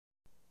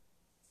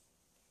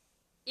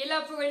எல்லா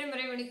புகழும்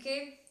இறைவனுக்கு.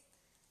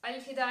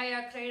 அல்ஹிதாயா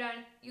கிரைடான்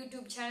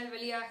யூடியூப் சேனல்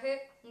வழியாக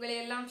உங்களை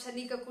எல்லாம்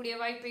சந்திக்கக்கூடிய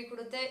வாய்ப்பை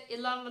கொடுத்த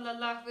எல்லாம் வல்ல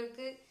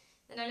அல்லாஹ்விற்கு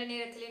இந்த நல்ல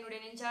நேரத்தில் என்னுடைய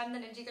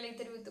நெஞ்சார்ந்த நன்றிகளை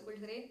தெரிவித்துக்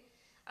கொள்கிறேன்.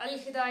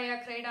 அல்ஹிதாயா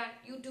கிரைடான்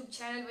யூடியூப்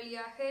சேனல்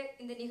வழியாக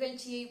இந்த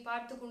நிகழ்ச்சியை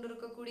பார்த்து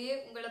கொண்டிருக்கக்கூடிய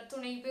உங்கள்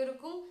அத்துணை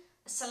பேருக்கும்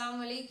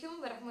அஸ்ஸலாமு அலைக்கும்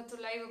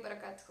வரஹ்மத்துல்லாஹி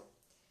வபரகாத்துஹு.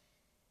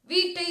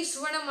 வீட்டை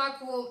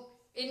சுவனமாக்குவோம்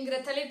என்கிற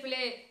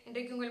தலைப்பிலே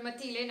இன்றைக்கு உங்கள்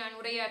மத்தியிலே நான்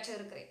உரையாற்ற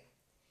இருக்கிறேன்.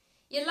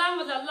 எல்லாம்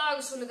வல்ல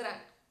அல்லாஹ்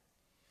சொல்லுகிறான்,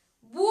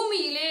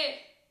 பூமியிலே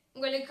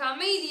உங்களுக்கு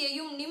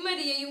அமைதியையும்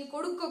நிம்மதியையும்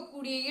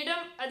கொடுக்கக்கூடிய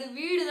இடம் அது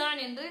வீடுதான்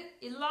என்று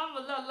எல்லாம்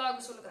வல்ல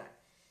அல்லாஹ் சொல்கிறான்.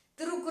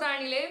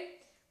 திருக்குரானிலே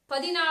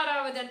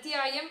 16வது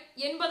அத்தியாயம்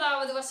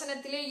 80வது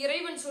வசனத்திலே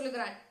இறைவன்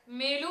சொல்லுகிறான்,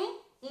 மேலும்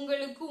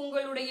உங்களுக்கு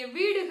உங்களுடைய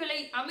வீடுகளை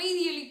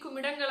அமைதியளிக்கும்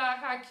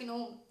இடங்களாக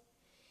ஆக்கினோம்.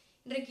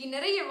 இன்றைக்கு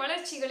நிறைய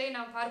வளர்ச்சிகளை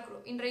நாம்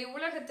பார்க்கிறோம். இன்றைய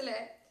உலகத்துல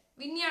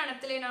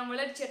விஞ்ஞானத்திலே நாம்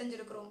வளர்ச்சி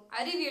அடைஞ்சிருக்கிறோம்,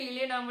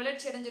 அறிவியலிலே நாம்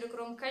வளர்ச்சி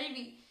அடைஞ்சிருக்கிறோம்,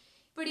 கல்வி,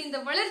 இப்படி இந்த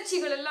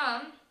வளர்ச்சிகள்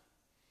எல்லாம்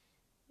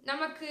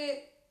நமக்கு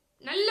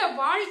நல்ல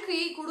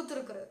வாழ்க்கையை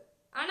கொடுத்திருக்கிறது.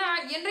 ஆனா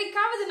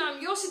என்றைக்காவது நாம்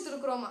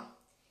யோசித்திருக்கிறோமா,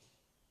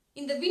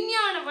 இந்த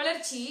விஞ்ஞான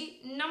வளர்ச்சி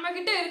நம்ம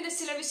கிட்ட இருந்த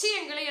சில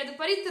விஷயங்களை அது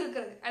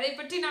பறித்திருக்கிறது, அதை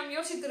பற்றி நாம்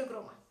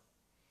யோசித்திருக்கிறோமா?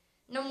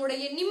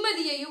 நம்முடைய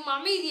நிம்மதியையும்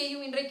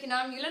அமைதியையும் இன்றைக்கு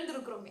நாம்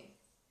இழந்திருக்கிறோமே.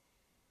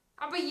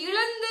 அப்ப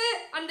இழந்து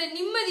அந்த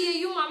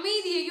நிம்மதியையும்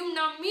அமைதியையும்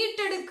நாம்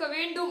மீட்டெடுக்க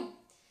வேண்டும்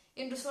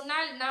என்று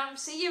சொன்னால் நாம்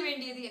செய்ய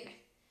வேண்டியது என்ன?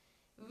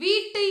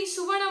 வீட்டை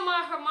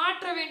சுவனமாக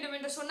மாற்ற வேண்டும்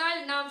என்று சொன்னால்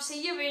நாம்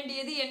செய்ய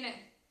வேண்டியது என்ன?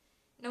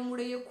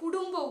 நம்முடைய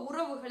குடும்ப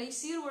உறவுகளை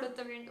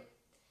சீர்படுத்த வேண்டும்.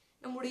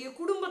 நம்முடைய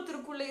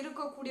குடும்பத்திற்குள்ள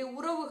இருக்கக்கூடிய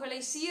உறவுகளை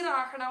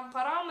சீராக நாம்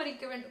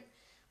பராமரிக்க வேண்டும்.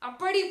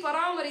 அப்படி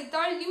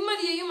பராமரித்தால்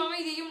நிம்மதியையும்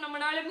அமைதியையும்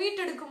நம்மளால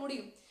மீட்டெடுக்க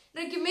முடியும்.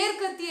 இன்றைக்கு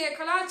மேற்கத்திய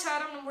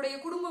கலாச்சாரம் நம்முடைய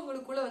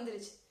குடும்பங்களுக்குள்ள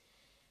வந்துருச்சு.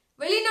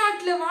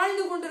 வெளிநாட்டுல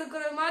வாழ்ந்து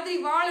கொண்டிருக்கிற மாதிரி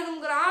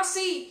வாழணுங்கிற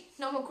ஆசை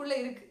நமக்குள்ள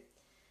இருக்கு.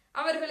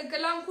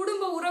 அவர்களுக்கெல்லாம்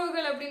குடும்ப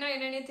உறவுகள் அப்படின்னா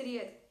என்னன்னே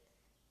தெரியாது.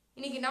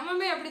 இன்னைக்கு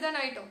நம்மமே அப்படித்தான்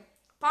ஆயிட்டோம்.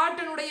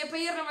 பாட்டனுடைய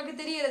பெயர் நமக்கு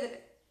தெரியறது இல்லை,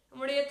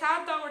 நம்முடைய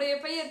தாத்தாவுடைய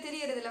பெயர்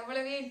தெரியறது இல்லை.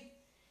 அவ்வளவே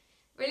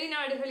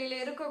வெளிநாடுகளில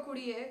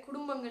இருக்கக்கூடிய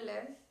குடும்பங்கள்ல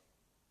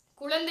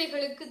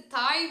குழந்தைகளுக்கு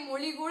தாய்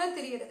மொழி கூட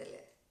தெரியறது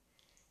இல்லை.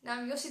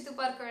 நாம் யோசித்து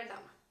பார்க்க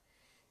வேண்டாமா?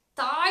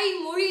 தாய்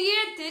மொழியே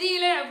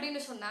தெரியல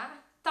அப்படின்னு சொன்னா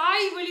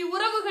தாய் வழி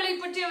உறவுகளை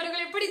பற்றி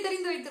அவர்கள் எப்படி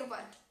தெரிந்து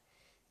வைத்திருப்பார்கள்?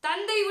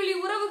 தந்தை வழி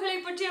உறவுகளை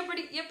பற்றி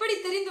எப்படி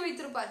தெரிந்து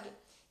வைத்திருப்பார்கள்?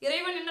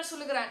 இறைவன் என்ன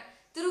சொல்லுகிறான்?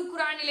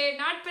 திருக்குரானிலே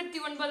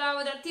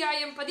 49வது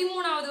அத்தியாயம்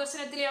 13வது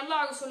வசனத்திலே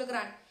அல்லாஹ்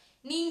சொல்லுகிறான்,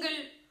 நீங்கள்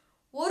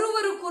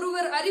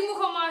ஒருவருக்கொருவர்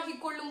அறிமுகமாகி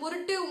கொள்ளும்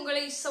பொருட்டு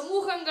உங்களை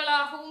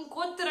சமூகங்களாகவும்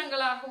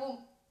கோத்திரங்களாகவும்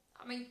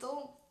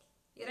அமைத்தோம்.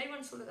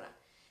 இறைவன் சொல்லுகிறான்,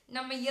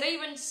 நம்ம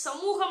இறைவன்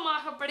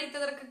சமூகமாக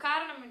படைத்ததற்கு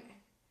காரணம் என்ன?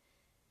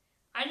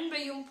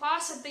 அன்பையும்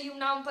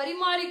பாசத்தையும் நாம்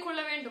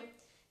பரிமாறிக்கொள்ள வேண்டும்.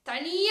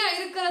 தனியா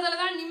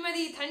இருக்கிறதுலதான்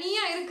நிம்மதி,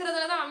 தனியா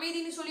இருக்கிறதுலதான்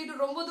அமைதின்னு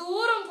சொல்லிட்டு ரொம்ப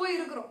தூரம் போய்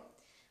இருக்கிறோம்.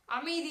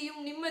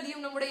 அமைதியும்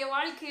நிம்மதியும் நம்முடைய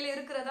வாழ்க்கையில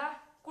இருக்கிறதா?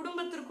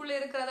 குடும்பத்திற்குள்ள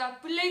இருக்கிறதா?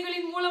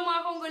 பிள்ளைகளின்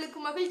மூலமாக உங்களுக்கு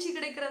மகிழ்ச்சி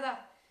கிடைக்கிறதா?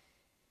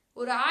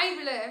 ஒரு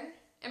ஆய்வுல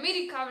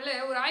அமெரிக்காவில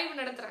ஒரு ஆய்வு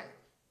நடத்துறாங்க.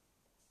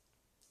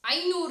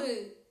 500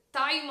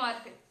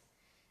 தாய்மார்கள்,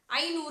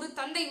 500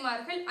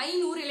 தந்தைமார்கள்,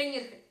 500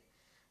 இளைஞர்கள்,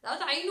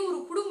 அதாவது 500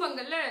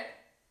 குடும்பங்கள்ல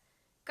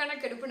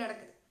கணக்கெடுப்பு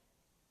நடக்குது.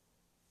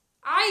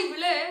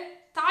 ஆய்வுல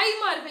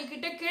தாய்மார்கள்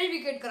கிட்ட கேள்வி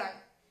கேட்கிறாங்க,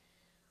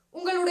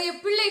 உங்களுடைய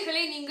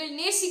பிள்ளைகளை நீங்கள்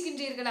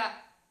நேசிக்கின்றீர்களா?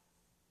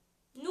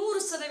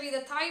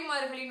 100%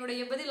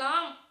 தாய்மார்களினுடைய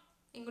பதிலாம்,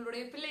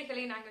 எங்களுடைய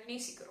பிள்ளைகளை நாங்கள்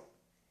நேசிக்கிறோம்.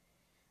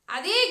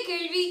 அதே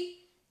கேள்வி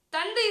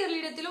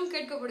தந்தையர்களிடத்திலும்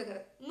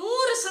கேட்கப்படுகிறது.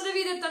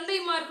 100%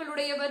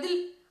 தந்தைமார்களுடைய பதில்,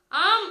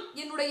 ஆம்,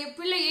 என்னுடைய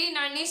பிள்ளையை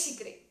நான்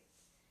நேசிக்கிறேன்.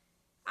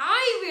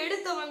 ஆய்வு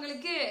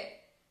எடுத்தவங்களுக்கு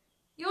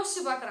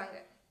யோசிச்சு பார்க்கறாங்க,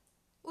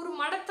 ஒரு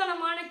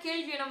மடத்தனமான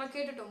கேள்வியை நம்ம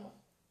கேட்டுட்டோமோ?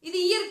 இது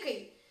இயற்கை.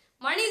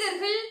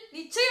 மனிதர்கள்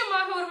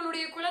நிச்சயமாக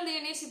அவர்களுடைய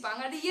குழந்தையை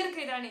நேசிப்பாங்க, அது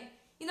இயற்கை தானே.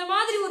 இந்த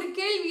மாதிரி ஒரு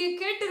கேள்வியை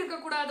கேட்டு இருக்க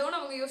கூடாதோன்னு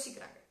அவங்க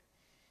யோசிக்கிறாங்க.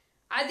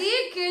 அதே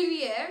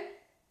கேள்விய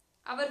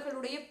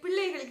அவர்களுடைய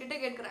பிள்ளைகள் கிட்ட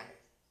கேட்கிறாங்க.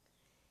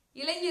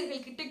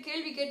 இளைஞர்கள் கிட்ட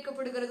கேள்வி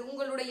கேட்கப்படுகிறது,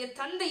 உங்களுடைய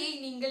தந்தையை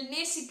நீங்கள்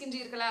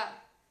நேசிக்கின்றீர்களா?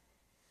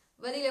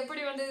 பதில்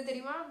எப்படி வந்தது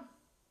தெரியுமா?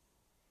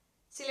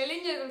 சில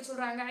இளைஞர்கள்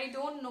சொல்றாங்க, ஐ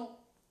டோன்ட் நோ,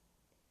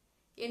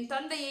 என்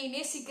தந்தையை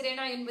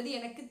நேசிக்கிறேனா என்பது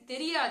எனக்கு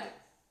தெரியாது.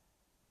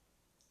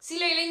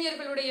 சில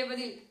இளைஞர்களுடைய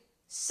பதில்,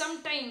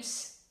 சம்டைம்ஸ்,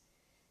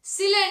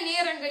 சில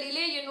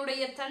நேரங்களிலே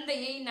என்னுடைய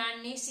தந்தையை நான்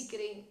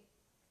நேசிக்கிறேன்.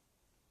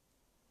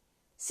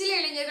 சில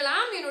இளைஞர்கள்,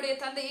 ஆம், என்னுடைய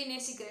தந்தையை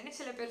நேசிக்கிறேன்னு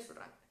சில பேர்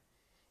சொல்றாங்க.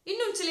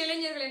 இன்னும் சில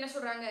இளைஞர்கள் என்ன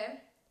சொல்றாங்க,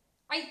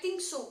 ஐ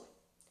திங்க் சோ,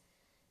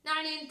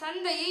 நான் என்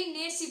தந்தையை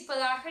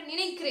நேசிப்பதாக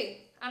நினைக்கிறேன்.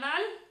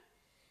 ஆனால்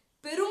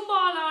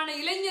பெரும்பாலான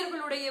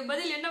இளைஞர்களுடைய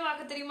பதில் என்னவாக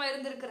தெரியுமா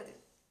இருந்திருக்கிறது?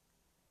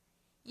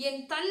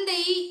 என்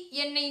தந்தை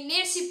என்னை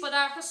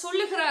நேசிப்பதாக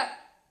சொல்லுகிறார்,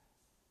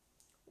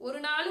 ஒரு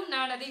நாளும்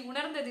நான் அதை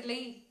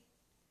உணர்ந்ததில்லை.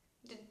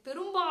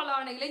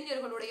 பெரும்பாலான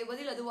இளைஞர்களுடைய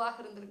பதில் அதுவாக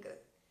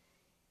இருந்திருக்கிறது.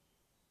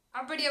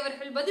 அப்படி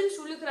அவர்கள் பதில்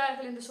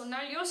சொல்லுகிறார்கள் என்று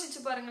சொன்னால் யோசிச்சு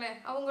பாருங்களேன்,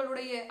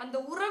 அவங்களுடைய அந்த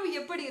உறவு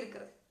எப்படி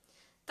இருக்கிறது?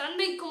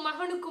 தந்தைக்கும்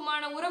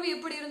மகனுக்குமான உறவு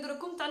எப்படி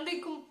இருந்திருக்கும்?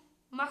 தந்தைக்கும்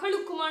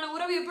மகளுக்குமான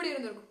உறவு எப்படி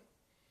இருந்திருக்கும்?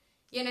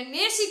 என்னை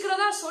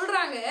நேசிக்கிறதா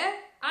சொல்றாங்க,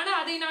 ஆனா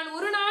அதை நான்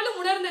ஒரு நாளும்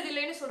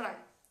உணர்ந்ததில்லைன்னு சொல்றாங்க.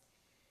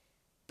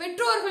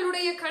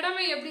 பெற்றோர்களுடைய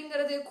கடமை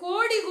அப்படிங்கிறது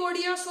கோடி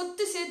கோடியா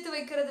சொத்து சேர்த்து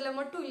வைக்கிறதுல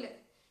மட்டும் இல்லை,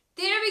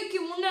 தேவைக்கு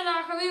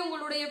முன்னதாகவே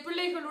உங்களுடைய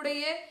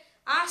பிள்ளைகளுடைய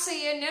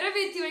ஆசையை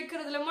நிறைவேற்றி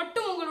வைக்கிறதுல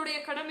மட்டும் உங்களுடைய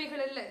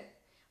கடமைகள் இல்லை,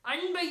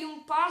 அன்பையும்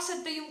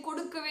பாசத்தையும்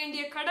கொடுக்க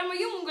வேண்டிய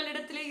கடமையும்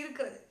உங்களிடத்திலே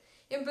இருக்கிறது.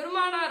 என்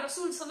பெருமானார்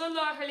ரசூல்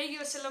ஸல்லல்லாஹு அலைஹி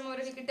வஸல்லம்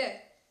அவர்கள்கிட்ட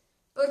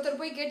ஒருத்தர்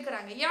போய்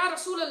கேட்கிறாங்க, யா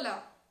ரசூல்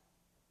அல்லாஹ்,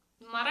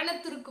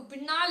 மரணத்திற்கு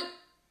பின்னால்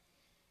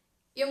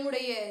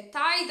எம்முடைய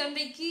தாய்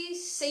தந்தைக்கு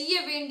செய்ய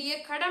வேண்டிய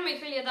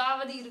கடமைகள்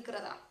ஏதாவது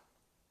இருக்கிறதா?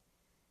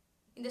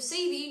 இந்த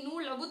செய்தி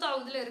நூல்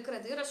அபுதாவுதுல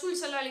இருக்கிறது. ரசூல்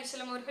ஸல்லல்லாஹு அலைஹி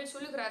வஸல்லம் அவர்கள்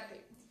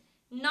சொல்லுகிறார்கள்,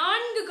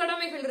 4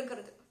 கடமைகள்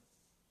இருக்கிறது.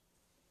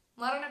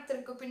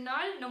 மரணத்திற்கு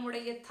பின்னால்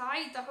நம்முடைய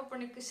தாய்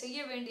தகப்பனுக்கு செய்ய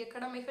வேண்டிய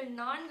கடமைகள்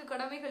 4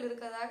 கடமைகள்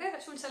இருக்கிறதாக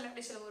ரசூல் ஸல்லல்லாஹு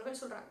அலைஹி வஸல்லம்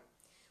அவர்கள் சொல்றாங்க.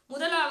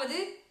 முதலாவது,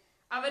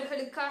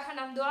 அவர்களுக்காக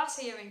நாம் துஆ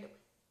செய்ய வேண்டும்.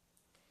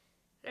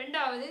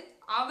 இரண்டாவது,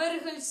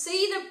 அவர்கள்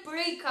செய்த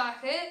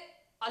பிழைக்காக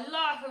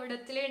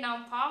அல்லாஹ்விடத்திலே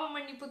நாம் பாவ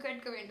மன்னிப்பு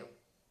கேட்க வேண்டும்.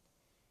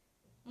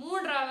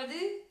 மூன்றாவது,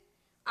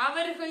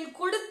 அவர்கள்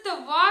கொடுத்த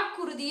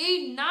வாக்குறுதியை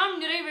நாம்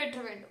நிறைவேற்ற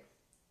வேண்டும்.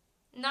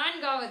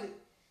 நான்காவது,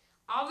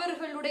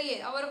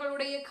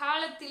 அவர்களுடைய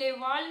காலத்திலே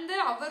வாழ்ந்த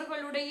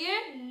அவர்களுடைய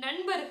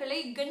நண்பர்களை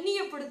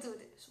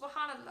கண்ணியப்படுத்துவது.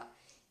 சுப்ஹானல்லாஹ்,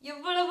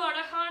 எவ்வளவு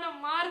அழகான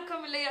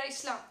மார்க்கம் இல்லையா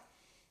இஸ்லாம்!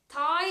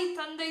 தாய்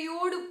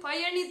தந்தையோடு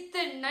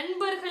பயணித்த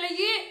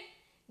நண்பர்களையே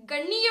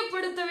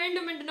கண்ணியப்படுத்த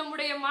வேண்டும் என்று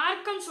நம்முடைய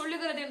மார்க்கம்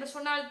சொல்லுகிறது என்று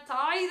சொன்னால்,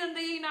 தாய்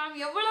தந்தையை நாம்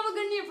எவ்வளவு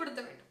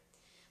கண்ணியப்படுத்த வேண்டும்!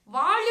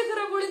 வாழுகிற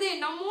பொழுதே,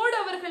 நம்மோடு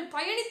அவர்கள்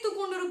பயணித்துக்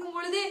கொண்டிருக்கும்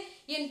பொழுதே,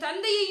 என்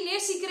தந்தையை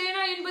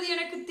நேசிக்கிறேனா என்பது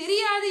எனக்கு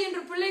தெரியாது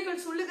என்று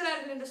பிள்ளைகள்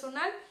சொல்லுகிறார்கள் என்று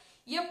சொன்னால்,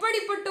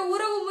 எப்படிப்பட்ட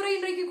உறவு முறை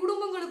இன்றைக்கு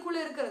குடும்பங்களுக்குள்ள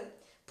இருக்கிறது!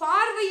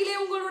 பார்வையிலே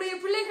உங்களுடைய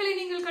பிள்ளைகளை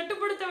நீங்கள்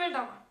கட்டுப்படுத்த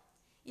வேண்டாமா?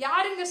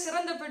 யாருங்க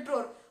சிறந்த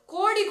பெற்றோர்?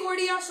 கோடி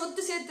கோடியா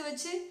சொத்து சேர்த்து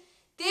வச்சு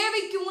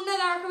தேவைக்கு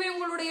முன்னதாகவே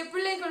உங்களுடைய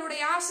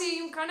பிள்ளைகளுடைய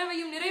ஆசையையும்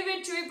கனவையும்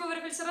நிறைவேற்றி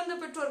வைப்பவர்கள் சிறந்த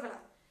பெற்றோர்களா?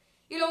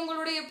 இல்ல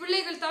உங்களுடைய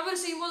பிள்ளைகள் தவறு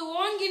செய்யும் போது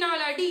ஓங்கி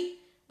 4 அடி,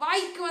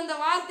 வாய்க்கு வந்த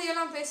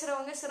வார்த்தையெல்லாம்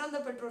பேசுறவங்க சிறந்த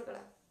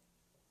பெற்றோர்களா?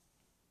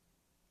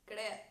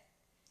 கிடையாது.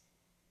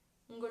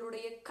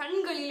 உங்களுடைய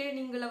கண்களிலே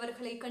நீங்கள்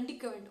அவர்களை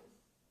கண்டிக்க வேண்டும்.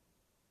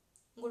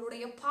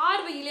 உங்களுடைய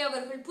பார்வையிலே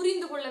அவர்கள்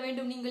புரிந்து கொள்ள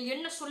வேண்டும் நீங்கள்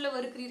என்ன சொல்ல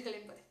வருகிறீர்கள்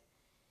என்பதை.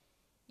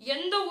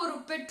 எந்த ஒரு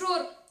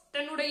பெற்றோர்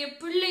தன்னுடைய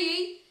பிள்ளையை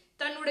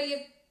தன்னுடைய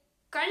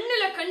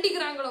கண்ணுல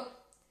கண்டிக்கிறாங்களோ,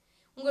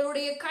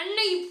 உங்களுடைய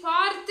கண்ணை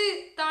பார்த்து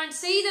தான்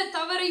செய்த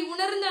தவறை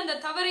உணர்ந்து அந்த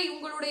தவறை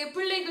உங்களுடைய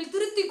பிள்ளைகள்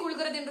திருத்திக்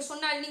கொள்கிறது என்று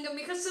சொன்னால், நீங்க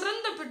மிக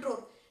சிறந்த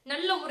பெற்றோர்.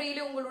 நல்ல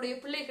முறையிலே உங்களுடைய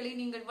பிள்ளைகளை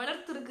நீங்கள்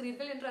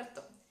வளர்த்திருக்கிறீர்கள் என்று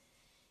அர்த்தம்.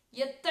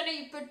 எத்தனை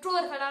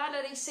பெற்றோர்களால்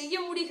அதை செய்ய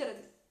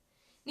முடிகிறது?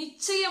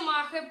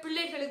 நிச்சயமாக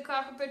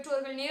பிள்ளைகளுக்காக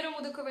பெற்றோர்கள் நேரம்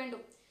ஒதுக்க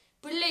வேண்டும்.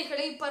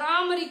 பிள்ளைகளை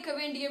பராமரிக்க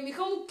வேண்டிய மிக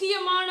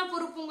முக்கியமான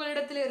பொறுப்பு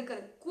உங்களிடத்தில்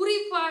இருக்கிறது.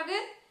 குறிப்பாக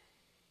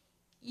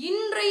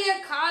இன்றைய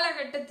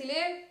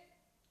காலகட்டத்திலே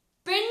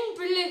பெண்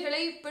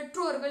பிள்ளைகளை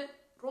பெற்றோர்கள்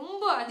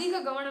ரொம்ப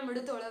அதிக கவனம்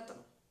எடுத்து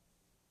வளர்த்தணும்.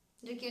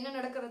 இன்றைக்கு என்ன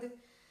நடக்கிறது?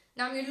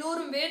 நாம்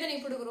எல்லோரும்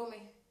வேதனைப்படுகிறோமே.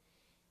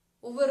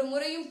 ஒவ்வொரு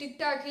முறையும்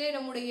டிக்டாக்கிலே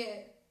நம்முடைய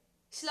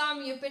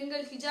இஸ்லாமிய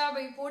பெண்கள்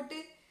ஹிஜாபை போட்டு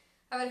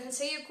அவர்கள்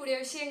செய்யக்கூடிய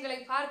விஷயங்களை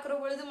பார்க்கிற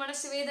பொழுது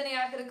மனசு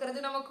வேதனையாக இருக்கிறது,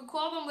 நமக்கு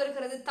கோபம்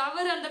வருகிறது.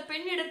 தவறு அந்த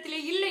பெண்ணிடத்திலே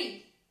இல்லை,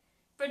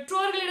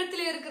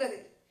 பெற்றோர்களிடத்திலே இருக்கிறது.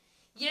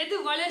 எது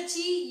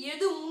வளர்ச்சி,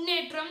 எது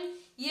முன்னேற்றம்,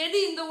 எது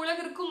இந்த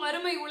உலகிற்கும்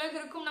மறுமை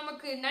உலகிற்கும்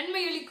நமக்கு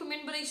நன்மை அளிக்கும்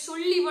என்பதை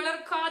சொல்லி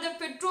வளர்க்காத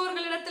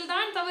பெற்றோர்களிடத்தில்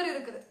தான் தவறு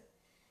இருக்கிறது.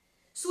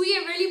 சுய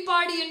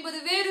வெளிப்பாடு என்பது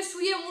வேறு,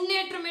 சுய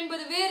முன்னேற்றம்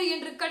என்பது வேறு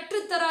என்று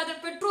கற்றுத்தராத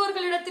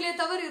பெற்றோர்களிடத்திலே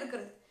தவறு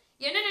இருக்கிறது.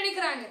 என்ன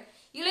நினைக்கிறாங்க?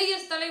 இளைய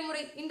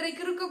தலைமுறை,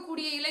 இன்றைக்கு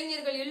இருக்கக்கூடிய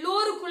இளைஞர்கள்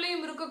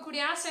எல்லோருக்குள்ளேயும்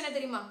இருக்கக்கூடிய ஆசை என்ன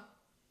தெரியுமா?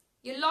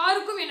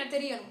 எல்லாருக்கும் என்ன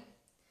தெரியணும்,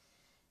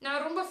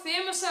 நான் ரொம்ப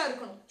ஃபேமஸா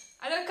இருக்கணும்.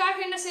 அதற்காக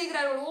என்ன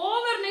செய்கிறார்கள்?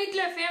 ஓவர்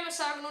நைட்ல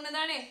ஃபேமஸ் ஆகணும்னு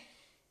தானே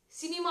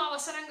சினிமா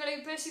வசனங்களை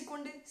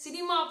பேசிக்கொண்டு,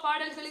 சினிமா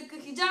பாடல்களுக்கு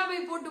ஹிஜாபை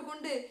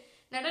போட்டுக்கொண்டு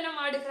நடனம்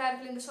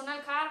ஆடுகிறார்கள் என்று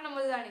சொன்னால் காரணம்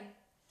அதுதானே.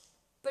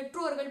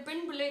 பெற்றோர்கள்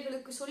பெண்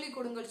பிள்ளைகளுக்கு சொல்லிக்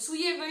கொடுங்கள்,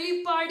 சுய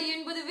வெளிப்பாடு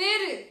என்பது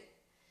வேறு,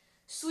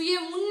 சுய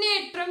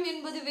முன்னேற்றம்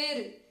என்பது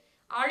வேறு.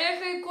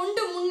 அழகை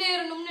கொண்டு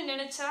முன்னேறணும்னு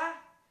நினைச்சா,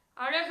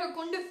 அழகை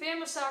கொண்டு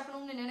ஃபேமஸ்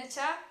ஆகணும்னு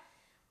நினைச்சா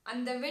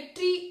அந்த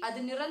வெற்றி அது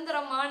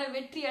நிரந்தரமான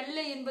வெற்றி அல்ல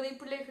என்பதை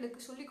பிள்ளைகளுக்கு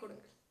சொல்லிக்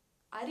கொடுங்கள்.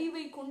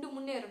 அறிவை கொண்டு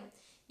முன்னேறணும்.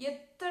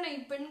 எத்தனை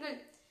பெண்கள்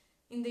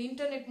இந்த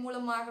இன்டர்நெட்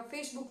மூலமாக,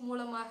 ஃபேஸ்புக்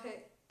மூலமாக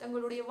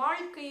தங்களுடைய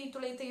வாழ்க்கையை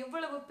தொலைத்த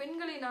எவ்வளவு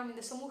பெண்களை நாம்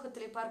இந்த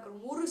சமூகத்திலே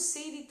பார்க்கிறோம். ஒரு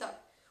செய்தித்தாள்,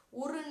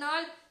 ஒரு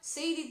நாள்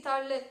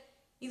செய்தித்தாள்ல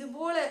இது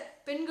போல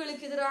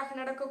பெண்களுக்கு எதிராக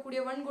நடக்கக்கூடிய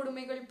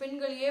வன்கொடுமைகள்,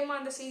 பெண்கள்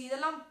ஏமாந்த செய்தி,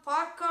 இதெல்லாம்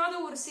பார்க்காத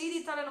ஒரு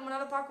செய்தித்தாளை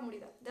நம்மளால பார்க்க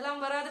முடியுதா? இதெல்லாம்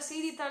வராத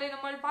செய்தித்தாளை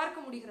நம்மால்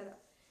பார்க்க முடிகிறதா?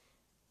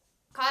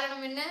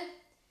 காரணம் என்ன?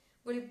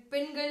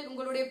 பெண்கள்,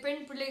 உங்களுடைய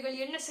பெண் பிள்ளைகள்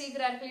என்ன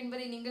செய்கிறார்கள்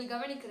என்பதை நீங்கள்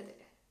கவனிக்கிறது.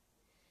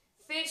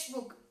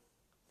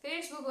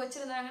 ஃபேஸ்புக்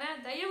வச்சிருந்தாங்கன்னா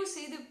தயவு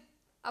செய்து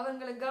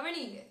அவங்களை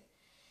கவனிங்க.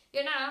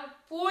 ஏன்னா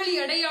போலி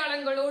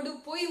அடையாளங்களோடு,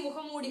 பொய்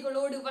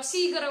முகமூடிகளோடு,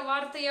 வசீகர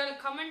வார்த்தையால்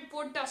கமெண்ட்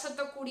போட்டு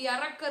அசத்தக்கூடிய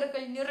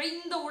அரக்கர்கள்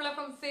நிறைந்த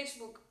உலகம்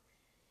ஃபேஸ்புக்.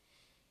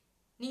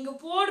 நீங்க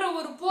போடுற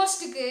ஒரு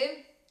போஸ்டுக்கு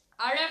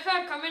அழகா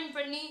கமெண்ட்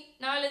பண்ணி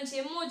 4-5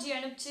 எமோஜி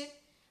அனுப்பிச்சு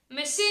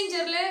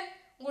மெசேஞ்சர்ல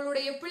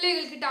உங்களுடைய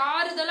பிள்ளைகள் கிட்ட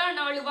ஆறுதலா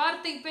 4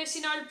 வார்த்தை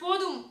பேசினால்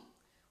போதும்.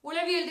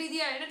 உளவியல்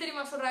ரீதியா என்ன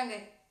தெரியுமா சொல்றாங்க?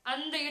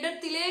 அந்த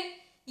இடத்திலே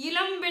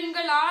இளம்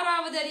பெண்கள்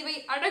 6வது அறிவை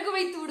அடகு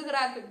வைத்து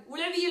விடுகிறார்கள்.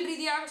 உளவியல்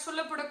ரீதியாக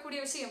சொல்லப்படக்கூடிய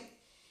விஷயம்.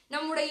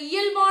 நம்முடைய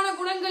இயல்பான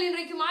குணங்கள்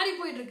இன்றைக்கு மாறி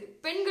போயிட்டு இருக்கு.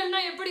 பெண்கள்னா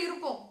எப்படி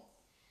இருப்போம்?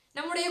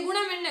 நம்முடைய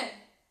குணம் என்ன?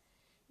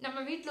 நம்ம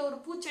வீட்டுல ஒரு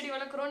பூச்செடி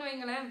வளர்க்குறோன்னு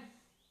வைங்களேன்,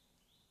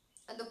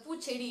 அந்த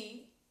பூச்செடி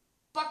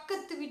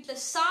பக்கத்து வீட்டுல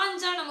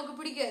சாஞ்சா நமக்கு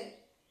பிடிக்காது.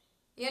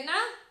 ஏன்னா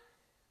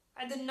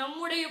அது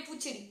நம்முடைய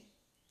பூச்செடி.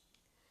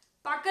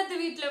 பக்கத்து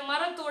வீட்டுல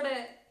மரத்தோட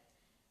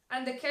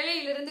அந்த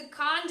கிளையிலிருந்து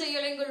காஞ்ச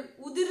இலைகள்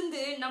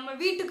உதிர்ந்து நம்ம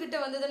வீட்டுக்கிட்ட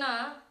வந்ததுன்னா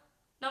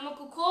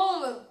நமக்கு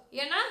கோபம் வரும்.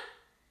 ஏன்னா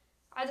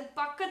அது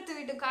பக்கத்து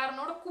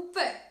வீட்டுக்காரனோட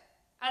குப்பை.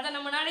 அதை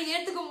நம்மளால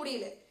ஏத்துக்க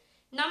முடியல.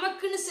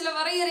 நமக்குன்னு சில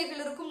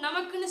வரையறைகள் இருக்கும்,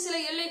 நமக்குன்னு சில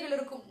எல்லைகள்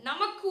இருக்கும்,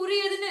 நமக்கு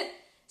உரியதுன்னு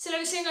சில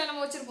விஷயங்களை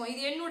நம்ம வச்சிருப்போம்.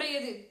 இது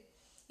என்னுடையது,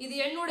 இது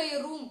என்னுடைய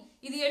ரூம்,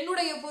 இது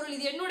என்னுடைய பொருள்,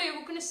 இது என்னுடைய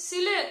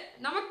புக்குன்னு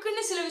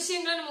நமக்குன்னு சில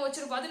விஷயங்களை நம்ம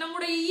வச்சிருப்போம். அது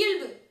நம்முடைய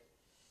இயல்பு.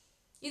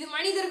 இது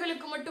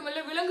மனிதர்களுக்கு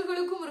மட்டுமல்ல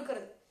விலங்குகளுக்கும்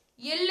இருக்கிறது.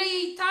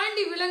 எல்லையை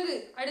தாண்டி விலங்கு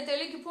அடுத்த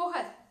எல்லைக்கு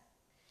போகாது.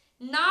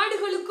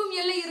 நாடுகளுக்கும்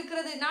எல்லை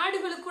இருக்கிறது,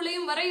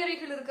 நாடுகளுக்குள்ளேயும்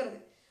வரையறைகள் இருக்கிறது.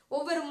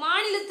 ஒவ்வொரு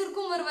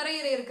மாநிலத்திற்கும் ஒரு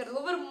வரையறை இருக்கிறது.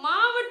 ஒவ்வொரு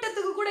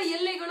மாவட்டத்துக்கு கூட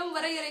எல்லைகளும்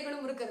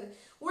வரையறைகளும் இருக்கிறது.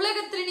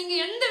 உலகத்துல நீங்க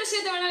எந்த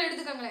விஷயத்தை வேணாலும்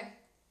எடுத்துக்கங்களேன்,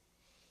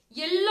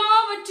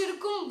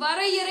 எல்லாவற்றிற்கும்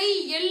வரையறை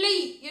எல்லை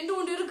என்று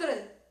ஒன்று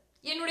இருக்கிறது.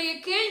 என்னுடைய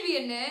கேள்வி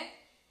என்ன,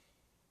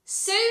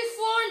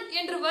 செல்போன்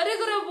என்று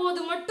வருகிற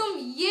போது மட்டும்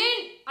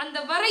ஏன் அந்த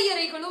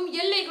வரையறைகளும்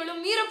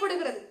எல்லைகளும்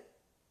மீறப்படுகிறது?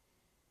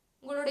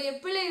 உங்களுடைய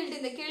பிள்ளைகள்ட்ட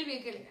இந்த கேள்வியை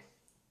கேளுங்க.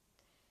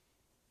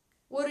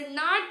 ஒரு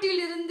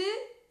நாட்டிலிருந்து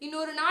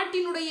இன்னொரு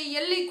நாட்டினுடைய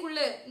எல்லைக்குள்ள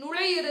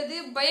நுழையிறது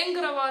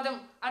பயங்கரவாதம்,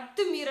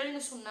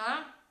 அத்துமீறல்னு சொன்னா,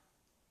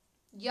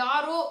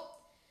 யாரோ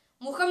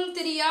முகம்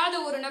தெரியாத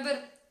ஒரு நபர்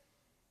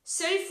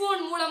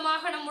செல்போன்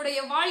மூலமாக நம்முடைய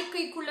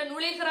வாழ்க்கைக்குள்ள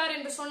நுழைகிறார்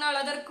என்று சொன்னால்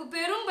அதற்கு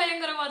பேரும்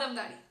பயங்கரவாதம்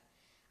தானே,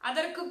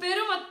 அதற்கு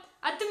பேரும்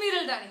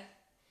அத்துமீறல் தானே.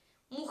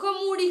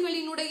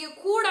 முகமூடிகளினுடைய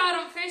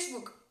கூடாரம்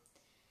ஃபேஸ்புக்.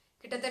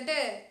 கிட்டத்தட்ட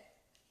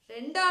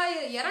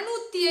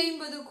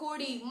 250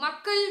 கோடி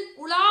மக்கள்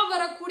உலா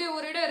வரக்கூடிய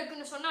ஒரு இடம்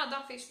இருக்குன்னு சொன்னா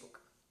அதான் ஃபேஸ்புக்.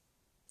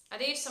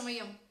 அதே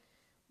சமயம்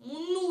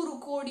 300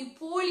 கோடி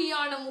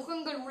போலியான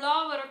முகங்கள் உலா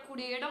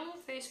வரக்கூடிய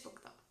இடமும் ஃபேஸ்புக்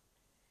தான்.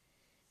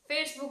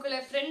 ஃபேஸ்புக்ல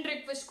ஃப்ரெண்ட்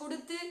ரெக்வெஸ்ட்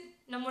கொடுத்து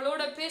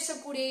நம்மளோட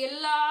பேசக்கூடிய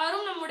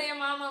எல்லாரும் நம்முடைய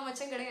மாமா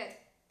மச்சம் கிடையாது,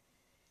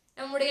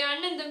 நம்முடைய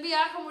அண்ணன் தம்பி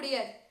ஆக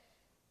முடியாது.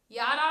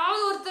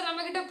 யாராவது ஒருத்தர்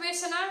நம்ம கிட்ட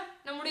பேசினா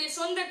நம்முடைய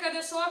சொந்த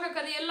கதை சோக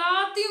கதை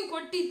எல்லாத்தையும்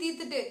கொட்டி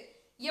தீர்த்துட்டு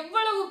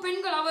எவ்வளவு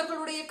பெண்கள்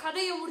அவர்களுடைய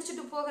கதையை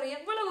முடிச்சுட்டு போகிற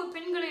எவ்வளவு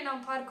பெண்களை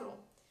நாம் பார்க்கிறோம்.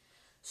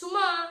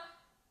 சும்மா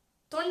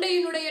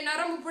தொண்டையினுடைய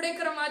நரம்பு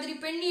புடைக்கிற மாதிரி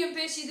பெண்ணியம்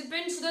பேசி இது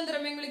பெண்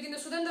சுதந்திரம், எங்களுக்கு இந்த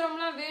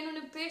சுதந்திரம்லாம்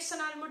வேணும்னு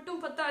பேசினால்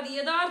மட்டும் பத்தாது.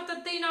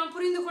 யதார்த்தத்தை நாம்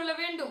புரிந்து கொள்ள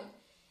வேண்டும்.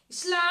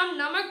 இஸ்லாம்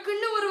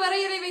நமக்குன்னு ஒரு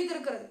வரையறை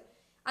வைத்திருக்கிறது.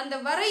 அந்த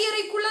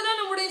வரையறைக்குள்ளதான்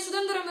நம்முடைய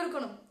சுதந்திரம்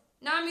இருக்கணும்.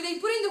 நாம் இதை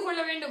புரிந்து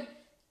கொள்ள வேண்டும்.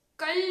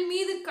 கல்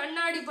மீது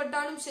கண்ணாடி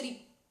பட்டாலும் சரி,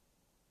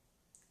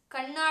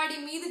 கண்ணாடி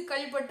மீது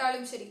கல்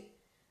பட்டாலும் சரி,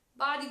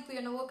 பாதிப்பு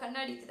என்னவோ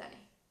கண்ணாடிக்கு தானே.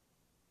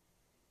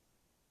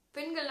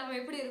 பெண்கள் நம்ம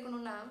எப்படி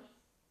இருக்கணும்னா,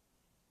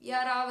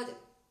 யாராவது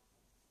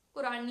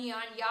ஒரு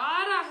அந்நியான்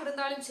யாராக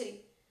இருந்தாலும் சரி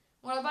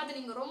உங்களை பார்த்து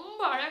நீங்க ரொம்ப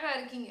அழகா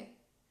இருக்கீங்க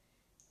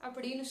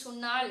அப்படின்னு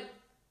சொன்னால்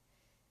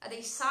அதை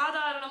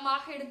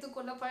சாதாரணமாக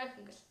எடுத்துக்கொள்ள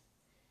பழகுங்கள்.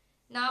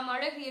 நாம்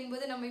அழகு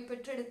என்பது நம்மை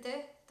பெற்றெடுத்த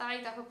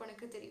தாய்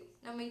தகப்பனுக்கு தெரியும்,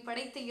 நம்மை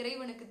படைத்த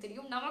இறைவனுக்கு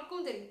தெரியும்,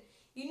 நமக்கும் தெரியும்.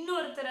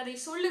 இன்னொருத்தர் அதை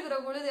சொல்லுகிற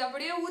பொழுது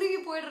அப்படியே உருகி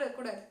போயிடுற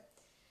கூடாது.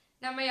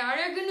 நம்மை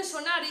அழகுன்னு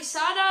சொன்னா அதை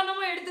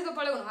சாதாரணமா எடுத்துக்க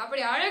பழகணும்.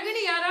 அப்படி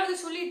அழகுன்னு யாராவது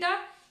சொல்லிட்டா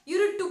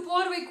இருட்டு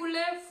போர்வைக்குள்ள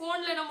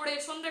போன்ல நம்முடைய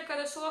சொந்த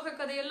கதை சோக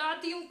கதை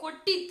எல்லாத்தையும்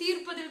கொட்டி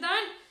தீர்ப்பதில்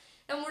தான்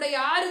நம்முடைய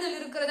ஆறுதல்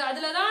இருக்கிறது,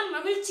 அதுலதான்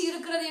மகிழ்ச்சி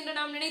இருக்கிறது என்று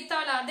நாம்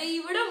நினைத்தால் அதை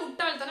விட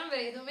முட்டாள்தனம்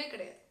வேற எதுவுமே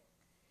கிடையாது.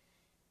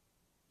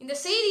 இந்த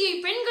செய்தியை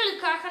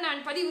பெண்களுக்காக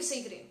நான் பதிவு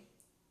செய்கிறேன்.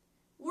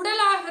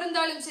 உடலாக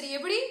இருந்தாலும் சரி,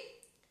 எப்படி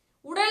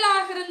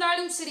உடலாக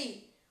இருந்தாலும் சரி,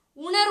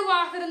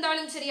 உணர்வாக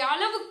இருந்தாலும் சரி,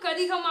 அளவுக்கு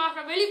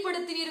அதிகமாக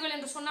வெளிப்படுத்தினீர்கள்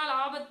என்று சொன்னால்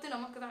ஆபத்து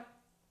நமக்கு தான்.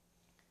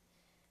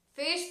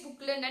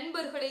 ஃபேஸ்புக்ல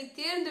நண்பர்களை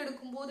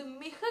தேர்ந்தெடுக்கும் போது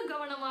மிக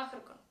கவனமாக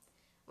இருக்கணும்.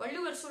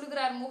 வள்ளுவர்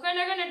சொல்கிறார்,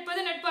 முகநக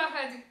நட்பது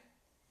நட்பாகாது.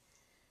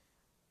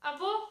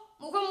 அப்போ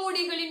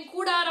முகமூடிகளின்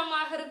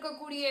கூடாரமாக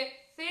இருக்கக்கூடிய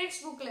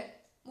ஃபேஸ்புக்ல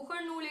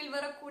முகநூலில்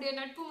வரக்கூடிய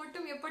நட்பு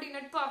மட்டும் எப்படி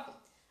நட்பாகும்?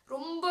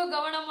 ரொம்ப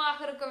கவனமாக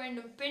இருக்க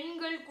வேண்டும்.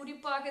 பெண்கள்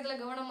குறிப்பாக இதுல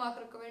கவனமாக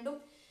இருக்க வேண்டும்.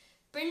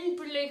 பெண்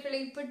பிள்ளைகளை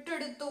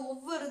பெற்றெடுத்த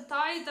ஒவ்வொரு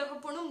தாய்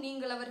தகப்பனும்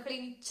நீங்கள் அவர்களை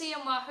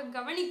நிச்சயமாக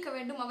கவனிக்க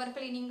வேண்டும்,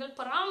 அவர்களை நீங்கள்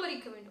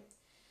பராமரிக்க வேண்டும்.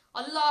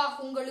 அல்லாஹ்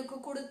உங்களுக்கு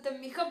கொடுத்த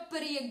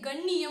மிகப்பெரிய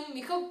கண்ணியம்,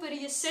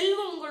 மிகப்பெரிய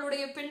செல்வம்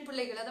உங்களுடைய பெண்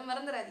பிள்ளைகள், அதை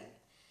மறந்துடாதீங்க.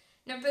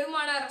 நம்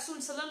பெருமானார்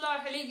ரசூல்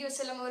ஸல்லல்லாஹு அலைஹி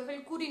வஸல்லம்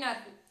அவர்கள்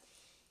கூறினார்கள்,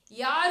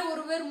 யார்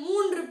ஒருவர்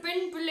 3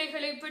 பெண்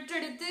பிள்ளைகளை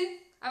பெற்றெடுத்து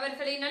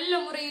அவர்களை நல்ல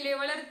முறையிலே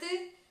வளர்த்து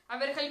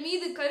அவர்கள்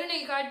மீது கருணை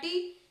காட்டி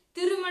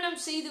திருமணம்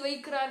செய்து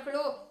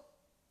வைக்கிறார்களோ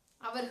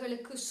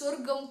அவர்களுக்கு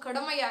சொர்க்கம்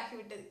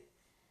கடமையாகிவிட்டது.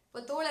 இப்போ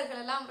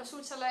தோழர்கள் எல்லாம்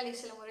ரசூல் ஸல்லல்லாஹு அலைஹி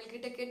வஸல்லம் அவர்கள்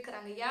கிட்ட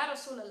கேட்கிறாங்க, யார்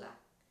ரசூல் அல்லாஹ்,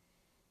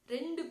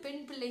 2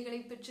 பெண் பிள்ளைகளை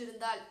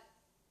பெற்றிருந்தால்,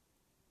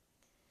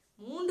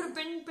 3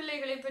 பெண்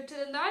பிள்ளைகளை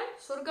பெற்றிருந்தால்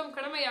சொர்க்கம்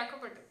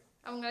கடமையாக்கப்பட்டது.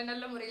 அவங்க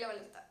நல்ல முறையில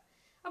வளர்த்தார்.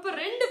 அப்ப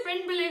 2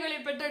 பெண் பிள்ளைகளை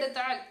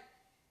பெற்றெடுத்தால்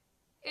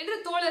என்று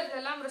தோழர்கள்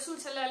எல்லாம்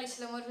ரசூல் ஸல்லல்லாஹு அலைஹி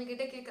வஸல்லம் அவர்கள்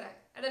கிட்ட கேட்கிறார்.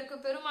 அதற்கு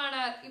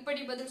பெருமானார்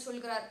இப்படி பதில்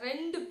சொல்கிறார்,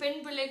 2 பெண்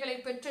பிள்ளைகளை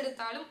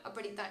பெற்றெடுத்தாலும்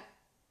அப்படித்தான்.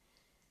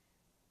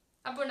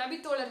 அப்போ நபி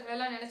தோழர்கள்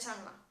எல்லாம்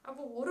நினைச்சாங்களாம்,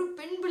 அப்போ 1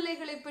 பெண்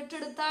பிள்ளைகளை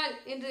பெற்றெடுத்தால்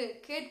என்று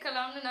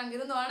கேட்கலாம்னு நாங்க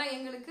இருந்தோம். ஆனா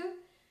எங்களுக்கு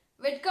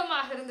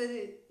வெட்கமாக இருந்தது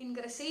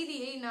என்கிற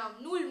செய்தியை நாம்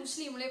நூல்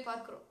முஸ்லீம்லே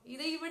பார்க்கிறோம்.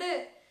 இதை விட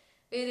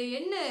வேறு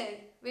என்ன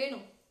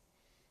வேணும்?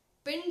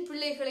 பெண்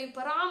பிள்ளைகளை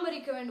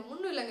பராமரிக்க வேண்டும்.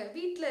 ஒன்றும் இல்லைங்க,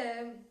 வீட்டுல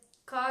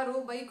காரோ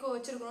பைக்கோ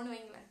வச்சிருக்கிறோம்னு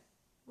வைங்களேன்,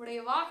 உடைய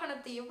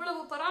வாகனத்தை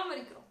எவ்வளவு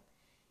பராமரிக்கிறோம்?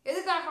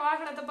 எதுக்காக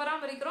வாகனத்தை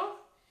பராமரிக்கிறோம்?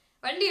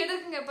 வண்டி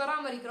எதற்குங்க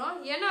பராமரிக்கிறோம்?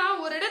 ஏன்னா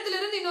ஒரு இடத்துல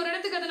இருந்து இன்னொரு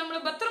இடத்துக்கு அதை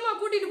நம்மளை பத்திரமா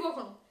கூட்டிட்டு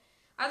போகணும்.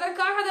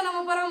 அதற்காக அதை நம்ம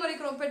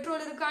பராமரிக்கிறோம்.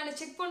 பெட்ரோல் இருக்கான்னு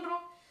செக்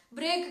பண்றோம்,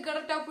 பிரேக்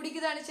கரெக்டா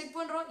பிடிக்குதான்னு செக்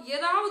பண்றோம்.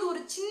 ஏதாவது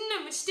ஒரு சின்ன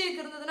மிஸ்டேக்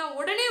இருந்ததுன்னா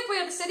உடனே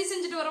போய் அதை சரி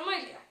செஞ்சுட்டு வரோமா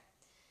இல்லையா?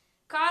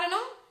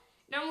 காரணம்,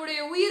 நம்முடைய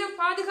உயிரை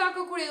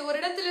பாதுகாக்கக்கூடிய ஒரு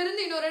இடத்துல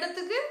இருந்து இன்னொரு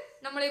இடத்துக்கு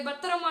நம்மளை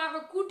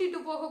பத்திரமாக கூட்டிட்டு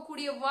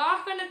போகக்கூடிய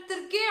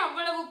வாகனத்திற்கே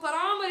அவ்வளவு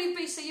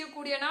பராமரிப்பை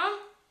செய்யக்கூடிய நாம்,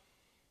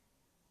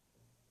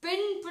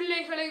 பெண்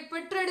பிள்ளைகளை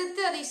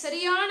பெற்றெடுத்து அதை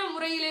சரியான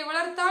முறையிலே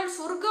வளர்த்தால்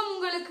சொர்க்கம்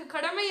உங்களுக்கு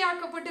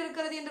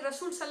கடமையாக்கப்பட்டிருக்கிறது என்று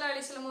ரசூல் ஸல்லல்லாஹு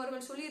அலைஹி வஸல்லம்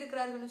அவர்கள் சொல்லி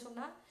இருக்கிறார்கள்.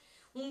 சொன்னா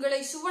உங்களை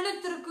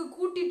சுவனத்திற்கு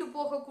கூட்டிட்டு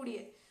போகக்கூடிய,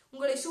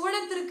 உங்களை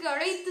சுவனத்திற்கு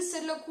அழைத்து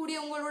செல்லக்கூடிய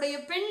உங்களுடைய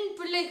பெண்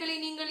பிள்ளைகளை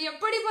நீங்கள்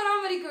எப்படி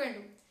பராமரிக்க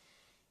வேண்டும்,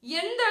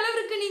 எந்த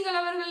அளவிற்கு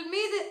நீங்கள் அவர்கள்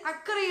மீது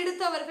அக்கறை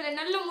எடுத்து அவர்களை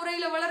நல்ல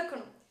முறையில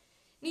வளர்க்கணும்.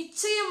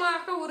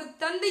 நிச்சயமாக ஒரு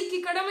தந்தைக்கு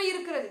கடமை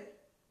இருக்கிறது,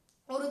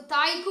 ஒரு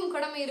தாய்க்கும்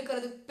கடமை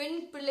இருக்கிறது.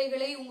 பெண்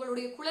பிள்ளைகளை,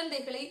 உங்களுடைய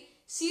குழந்தைகளை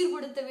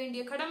சீர்படுத்த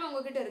வேண்டிய கடமை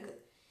உங்ககிட்ட இருக்கு.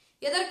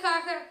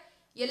 எதற்காக?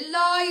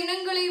 எல்லா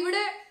இனங்களை விட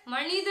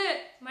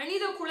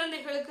மனித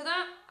குழந்தைகளுக்கு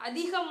தான்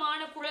அதிகமான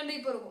குழந்தை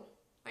பருவம்.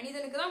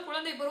 மனிதனுக்கு தான்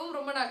குழந்தை பருவம்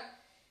ரொம்ப நாள்.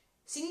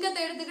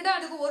 சிங்கத்தை எடுத்துக்கிட்டா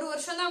அதுக்கு 1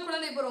 வருஷம் தான்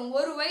குழந்தை பருவம்.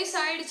 1 வயசு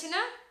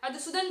ஆயிடுச்சுன்னா அது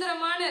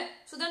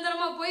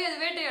சுதந்திரமா போய் அது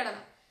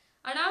வேட்டையாடலாம்.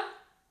 ஆனா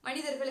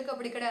மனிதர்களுக்கு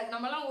அப்படி கிடையாது.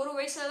 நம்மலாம் 1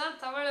 வயசுலதான்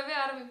தவழவே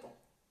ஆரம்பிப்போம்,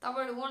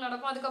 தவழுவோம்,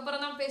 நடப்போம்.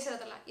 அதுக்கப்புறம் தான்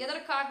பேசுறதெல்லாம்.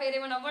 எதற்காக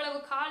இறைவன்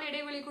அவ்வளவு கால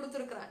இடைவெளி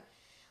கொடுத்திருக்கிறான்?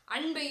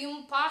 அன்பையும்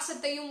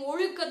பாசத்தையும்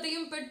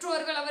ஒழுக்கத்தையும்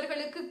பெற்றோர்கள்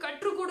அவர்களுக்கு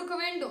கற்றுக் கொடுக்க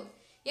வேண்டும்.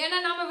 ஏன்னா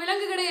நாம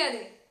விலங்கு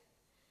கிடையாது.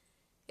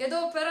 ஏதோ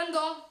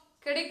பிறந்தோம்,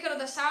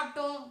 கிடைக்கிறத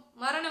சாப்பிட்டோம்,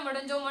 மரணம்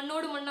அடைஞ்சோம்,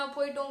 மண்ணோடு மண்ணா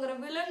போயிட்டோங்கிற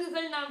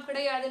விலங்குகள் நாம்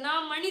கிடையாது.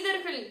 நாம்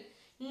மனிதர்கள்.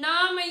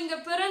 நாம இங்க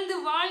பிறந்து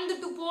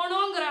வாழ்ந்துட்டு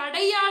போனோங்கிற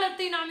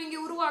அடையாளத்தை நாம் இங்கே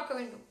உருவாக்க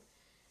வேண்டும்.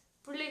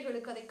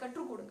 பிள்ளைகளுக்கு அதை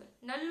கற்றுக் கொடுங்கள்.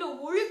 நல்ல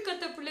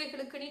ஒழுக்கத்தை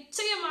பிள்ளைகளுக்கு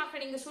நிச்சயமாக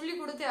நீங்க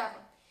சொல்லிக் கொடுத்தே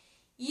ஆகும்.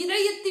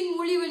 இதயத்தின்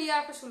மொழி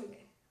வழியாக சொல்லுங்க.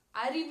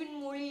 அறிவின்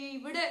மொழியை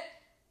விட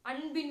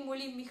அன்பின்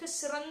மொழி மிக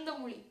சிறந்த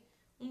மொழி.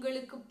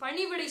 உங்களுக்கு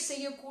பணிவிடை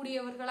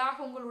செய்யக்கூடியவர்களாக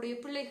உங்களுடைய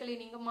பிள்ளைகளை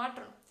நீங்க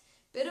மாற்றணும்.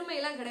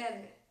 பெருமையெல்லாம்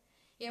கிடையாதுங்க.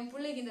 என்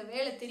பிள்ளைக்கு இந்த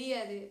வேலை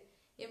தெரியாது,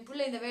 என்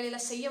பிள்ளை இந்த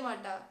வேலையெல்லாம் செய்ய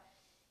மாட்டா,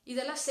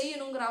 இதெல்லாம்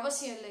செய்யணுங்கிற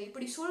அவசியம் இல்லை,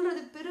 இப்படி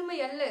சொல்றது பெருமை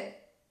அல்ல.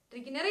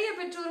 இன்னைக்கு நிறைய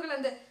பெற்றோர்கள்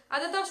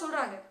அதைத்தான்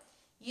சொல்றாங்க.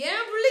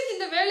 என் பிள்ளைக்கு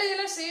இந்த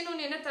வேலையெல்லாம்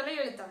செய்யணும்னு என்ன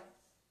தலையெழுத்தா?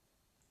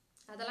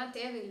 அதெல்லாம்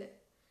தேவையில்லை.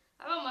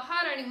 அவன்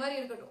மகாராணி மாதிரி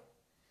இருக்கட்டும்,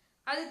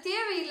 அது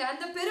தேவையில்லை.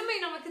 அந்த பெருமை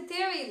நமக்கு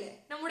தேவையில்லை.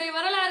 நம்முடைய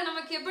வரலாறு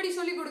நமக்கு எப்படி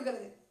சொல்லி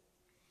கொடுக்கிறது?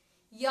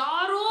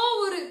 யாரோ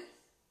ஒரு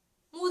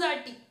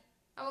மூதாட்டி,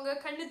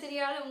 அவங்க கண்ணு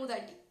தெரியாத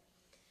மூதாட்டி,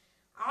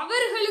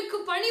 அவர்களுக்கு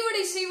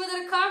பணிவிடை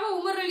செய்வதற்காக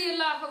உமர்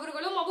ரலியல்லாஹு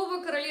அவர்களும்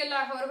அபூபக்கர்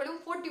ரலியல்லாஹு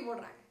அவர்களும் போட்டி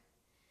போடுறாங்க.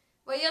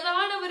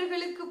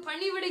 வயதானவர்களுக்கு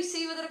பணிவிடை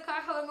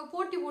செய்வதற்காக அவங்க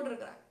போட்டி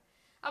போட்டிருக்கிறாங்க.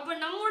 அப்ப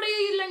நம்முடைய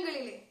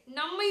இல்லங்களிலே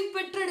நம்மை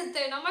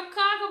பெற்றெடுத்த,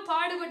 நமக்காக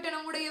பாடுபட்ட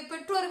நம்முடைய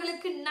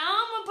பெற்றோர்களுக்கு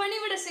நாம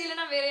பணிவிடை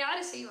செய்யலன்னா வேற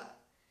யாரு செய்வா?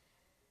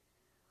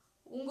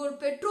 உங்கள்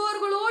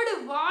பெற்றோர்களோடு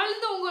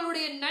வாழ்ந்த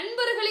உங்களுடைய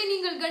நண்பர்களை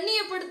நீங்கள்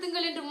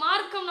கண்ணியப்படுத்துங்கள் என்று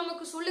மார்க்கம்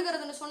நமக்கு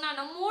சொல்லுகிறதுன்னு சொன்னா,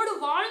 நம்மோடு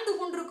வாழ்ந்து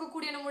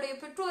கொண்டிருக்கக்கூடிய நம்முடைய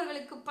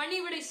பெற்றோர்களுக்கு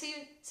பணிவிடை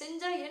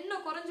செஞ்சா என்ன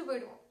குறைஞ்சு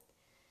போயிடுவோம்?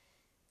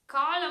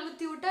 கால்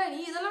அமுத்தி விட்டா நீ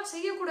இதெல்லாம்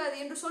செய்யக்கூடாது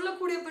என்று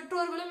சொல்லக்கூடிய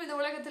பெற்றோர்களும் இந்த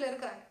உலகத்துல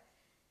இருக்கிறாங்க.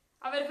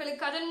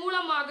 அவர்களுக்கு அதன்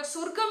மூலமாக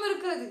சொர்க்கம்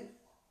இருக்கிறது.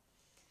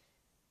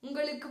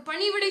 உங்களுக்கு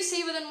பணிவிடை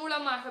செய்வதன்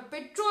மூலமாக,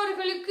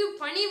 பெற்றோர்களுக்கு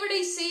பணிவிடை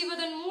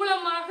செய்வதன்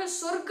மூலமாக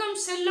சொர்க்கம்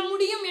செல்ல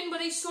முடியும்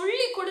என்பதை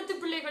சொல்லி கொடுத்து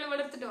பிள்ளைகளை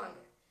வளர்த்துட்டு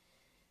வாங்க.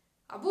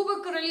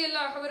 அபூபக்கர்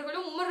ரலியல்லாஹு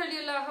அவர்களும் உமர்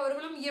ரலியல்லாஹு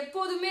அவர்களும்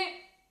எப்போதுமே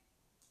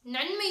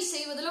நன்மை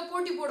செய்வதில்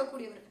போட்டி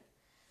போடக்கூடியவர்கள்.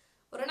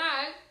 ஒரு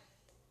நாள்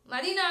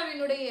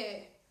மதீனாவினுடைய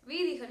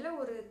வீதிகள்ல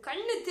ஒரு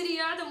கண்ணு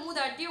தெரியாத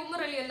மூதாட்டியை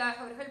உமர் ரலியல்லாஹு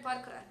அவர்கள்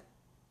பார்க்கிறார்கள்.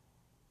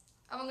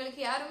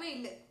 அவங்களுக்கு யாருமே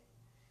இல்லை.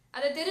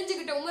 அதை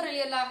தெரிஞ்சுக்கிட்ட உமர்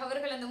ரலியல்லாஹு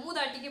அவர்கள் அந்த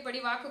மூதாட்டிக்கு படி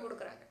வாக்கு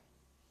கொடுக்குறாங்க.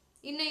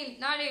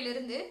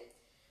 நாளையிலிருந்து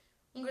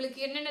உங்களுக்கு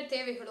என்னென்ன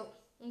தேவைகளோ,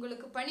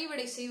 உங்களுக்கு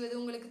பணிவிடை செய்வது,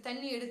 உங்களுக்கு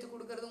தண்ணி எடுத்து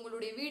கொடுக்கறது,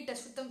 உங்களுடைய வீட்டை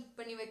சுத்தம்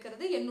பண்ணி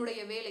வைக்கிறது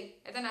என்னுடைய வேலை,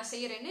 அதை நான்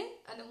செய்யறேன்னு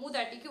அந்த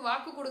மூதாட்டிக்கு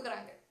வாக்கு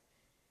கொடுக்குறாங்க.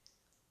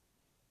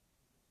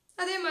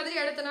 அதே மாதிரி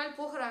அடுத்த நாள்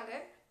போகிறாங்க.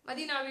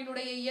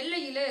 மதீனாவினுடைய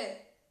எல்லையில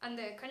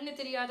அந்த கண்ணு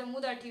தெரியாத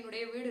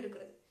மூதாட்டியினுடைய வீடு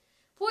இருக்கிறது.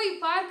 போய்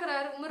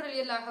பார்க்கிறார் உமர்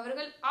ரலியல்லாஹு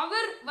அவர்கள்.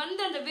 அவர்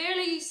வந்து அந்த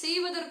வேலையை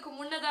செய்வதற்கு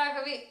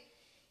முன்னதாகவே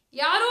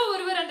யாரோ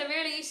ஒருவர் அந்த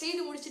வேலையை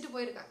செய்து முடிச்சுட்டு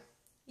போயிருக்காங்க.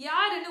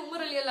 யாருன்னு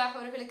உமர் ரலியல்லாஹு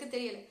அவர்களுக்கு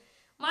தெரியல.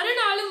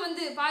 மறுநாளும்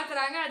வந்து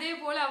பார்க்கிறாங்க. அதே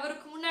போல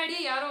அவருக்கு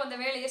முன்னாடியே யாரோ அந்த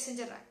வேலையை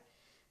செஞ்சிடறாங்க.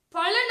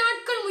 பல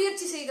நாட்கள்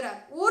முயற்சி செய்கிறார்.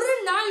 ஒரு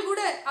நாள்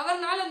கூட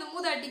அவர்னால் அந்த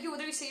மூதாட்டிக்கு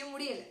உதவி செய்ய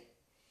முடியல.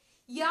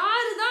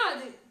 யாருதான்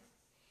அது,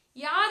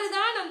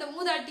 யாருதான் அந்த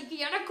மூதாட்டிக்கு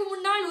எனக்கு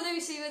முன்னால்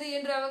உதவி செய்வது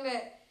என்று அவங்க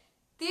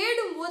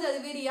தேடும் போது அது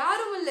வேறு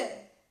யாரும் இல்ல,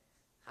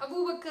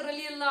 அபூபக்கர்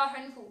ரலியல்லாஹு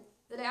அன்ஹு.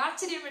 இதுல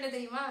ஆச்சரியம் என்ன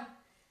தெரியுமா?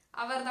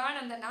 அவர்தான்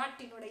அந்த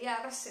நாட்டினுடைய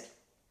அரசர்.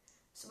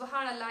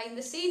 சுப்ஹானல்லாஹ்.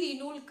 இந்த செய்தி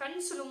நூல்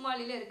கன்சுல்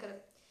உம்மாலில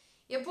இருக்கிறது.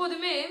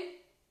 எப்போதுமே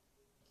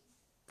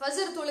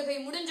ஃபஜ்ர் தொழுகை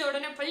முடிஞ்ச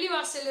உடனே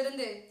பள்ளிவாசல்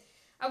இருந்து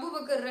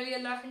அபூபக்கர்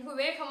ரலியல்லாஹு அன்ஹு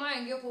வேகமா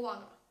எங்கேயோ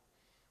போவாங்க.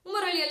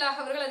 உமர் ரலியல்லாஹு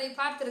அவர்கள் அதை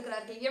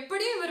பார்த்திருக்கிறார்கள்.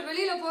 எப்படியும் இவர்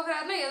வெளியில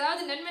போகிறாருன்னா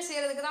ஏதாவது நன்மை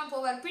செய்யறதுக்கு தான்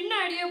போவார்.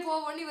 பின்னாடியே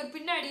போவோன்னு இவர்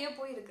பின்னாடியே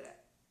போயிருக்கிறார்.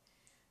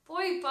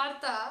 போய்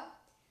பார்த்தா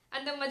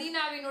அந்த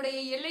மதீனாவினுடைய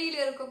எல்லையில்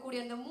இருக்கக்கூடிய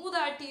அந்த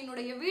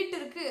மூதாட்டியினுடைய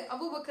வீட்டிற்கு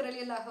அபூபக்கர்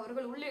ரலியல்லாஹு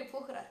அவர்கள் உள்ளே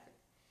போகிறார்கள்.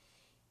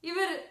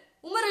 இவர்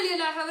உமர்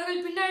ரலியல்லாஹு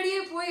அவர்கள்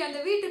பின்னாடியே போய் அந்த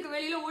வீட்டுக்கு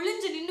வெளியில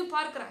ஒளிஞ்சு நின்று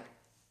பார்க்கிறாங்க.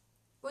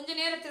 கொஞ்ச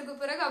நேரத்திற்கு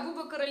பிறகு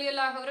அபூபக்கர்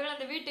ரலியல்லாஹு அவர்கள்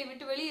அந்த வீட்டை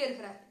விட்டு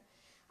வெளியேறுகிறார்கள்.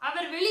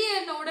 அவர்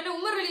வெளியேறின உடனே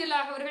உமர்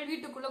ரலியல்லாஹு அவர்கள்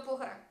வீட்டுக்குள்ள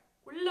போகிறாங்க.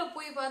 உள்ள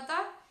போய் பார்த்தா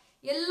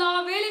எல்லா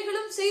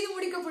வேலைகளும் செய்து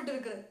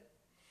முடிக்கப்பட்டிருக்கிறது.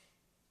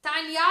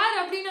 தான் யார்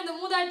அப்படின்னு அந்த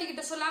மூதாட்டி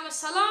கிட்ட சொல்லாம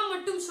சலாம்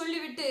மட்டும்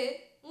சொல்லிவிட்டு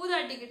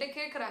மூதாட்டி கிட்ட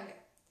கேட்கிறாங்க,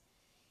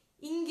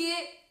 இங்கே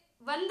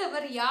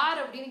வந்தவர் யார்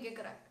அப்படின்னு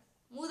கேட்கிறாங்க.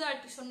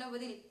 மூதாட்டி சொன்ன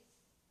பதில்,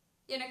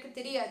 எனக்கு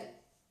தெரியாது.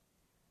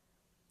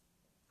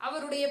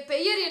 அவருடைய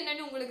பெயர்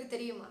என்னன்னு உங்களுக்கு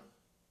தெரியுமா?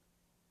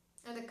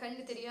 அந்த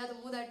கண்ணு தெரியாத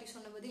மூதாட்டி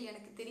சொன்ன பதில்,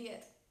 எனக்கு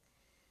தெரியாது.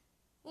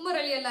 உமர்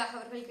ரலியல்லாஹு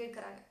அவர்கள்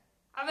கேட்கிறாங்க,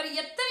 அவர்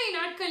எத்தனை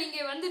நாட்கள்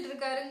இங்கே வந்துட்டு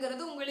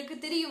இருக்காருங்கிறது உங்களுக்கு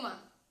தெரியுமா?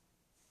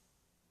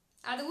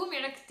 அதுவும்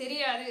எனக்கு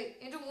தெரியாது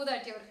என்று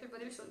மூதாட்டி அவர்கள்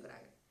பதில்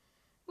சொல்கிறாங்க.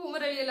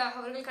 உமர் ரலியல்லாஹு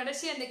அவர்கள்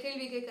கடைசி அந்த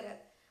கேள்வி கேட்கிறார்,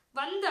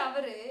 வந்த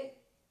அவரு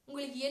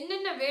உங்களுக்கு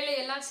என்னென்ன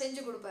வேலையெல்லாம்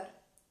செஞ்சு கொடுப்பார்?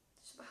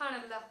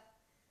 சுப்ஹானல்லாஹ்.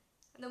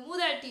 அந்த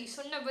மூதாட்டி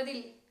சொன்ன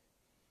பதில்,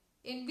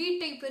 என்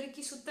வீட்டை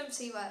பெருக்கி சுத்தம்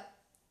செய்வார்,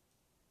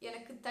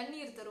 எனக்கு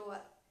தண்ணீர்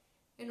தருவார்,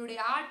 என்னுடைய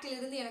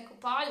ஆட்டிலிருந்து எனக்கு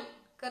பால்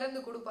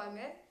கறந்து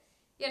கொடுப்பாங்க,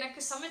 எனக்கு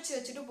சமைச்சு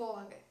வச்சுட்டு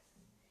போவாங்க.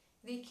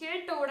 இதை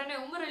கேட்ட உடனே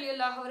உமர்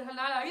ரலியல்லாஹு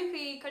அவர்களால்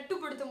அழுகையை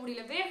கட்டுப்படுத்த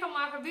முடியல.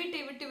 வேகமாக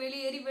வீட்டை விட்டு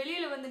வெளியேறி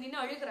வெளியில வந்து நின்று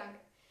அழுகிறாங்க.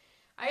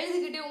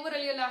 அழுதுகிட்டே உமர்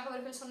ரலியல்லாஹு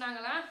அவர்கள்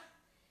சொன்னாங்களா,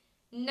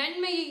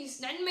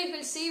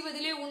 நன்மைகள்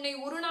செய்வதிலே உன்னை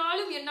ஒரு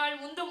நாளும் என்னால்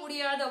முந்த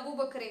முடியாத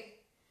அபூபக்கரே,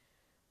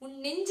 உன்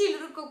நெஞ்சில்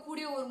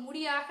இருக்கக்கூடிய ஒரு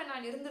முடியாக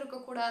நான் இருந்திருக்க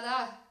கூடாதா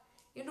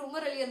என்று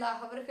உமர்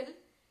ரலியல்லாஹு அவர்கள்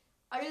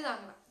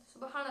அழுதாங்களாம்.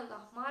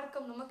 சுப்ஹானல்லாஹ்.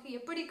 மார்க்கம் நமக்கு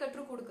எப்படி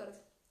கற்றுக் கொடுக்கிறது?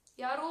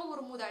 யாரோ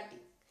ஒரு மூதாட்டி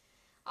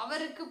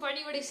அவருக்கு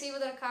பணிவிடை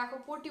செய்வதற்காக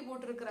போட்டி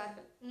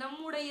போட்டிருக்கிறார்கள்.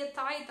 நம்முடைய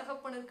தாய்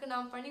தகப்பனுக்கு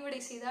நாம் பணிவிடை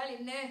செய்தால்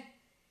என்ன?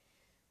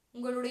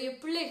 உங்களுடைய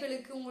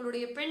பிள்ளைகளுக்கு,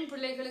 உங்களுடைய பெண்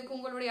பிள்ளைகளுக்கு,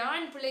 உங்களுடைய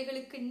ஆண்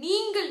பிள்ளைகளுக்கு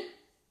நீங்கள்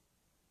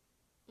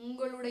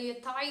உங்களுடைய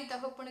தாய்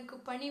தகப்பனுக்கு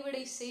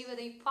பணிவிடை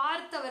செய்வதை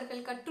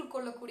பார்த்தவர்கள்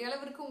கற்றுக்கொள்ளக்கூடிய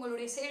அளவிற்கு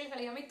உங்களுடைய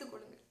செயல்களை அமைத்துக்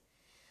கொள்ளுங்கள்.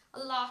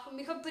 அல்லாஹ்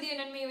மிகப்பெரிய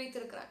நன்மையை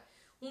வைத்திருக்கிறார்.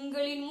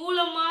 உங்களின்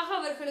மூலமாக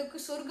அவர்களுக்கு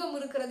சொர்க்கம்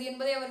இருக்கிறது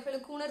என்பதை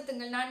அவர்களுக்கு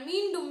உணர்த்துங்கள். நான்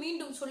மீண்டும்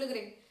மீண்டும்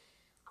சொல்லுகிறேன்,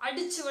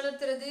 அடிச்சு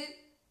வளர்த்துறது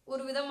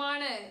ஒரு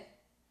விதமான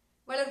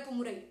வளர்ப்பு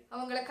முறை,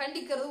 அவங்களை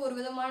கண்டிக்கிறது ஒரு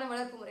விதமான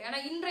வளர்ப்பு முறை. ஆனா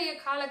இன்றைய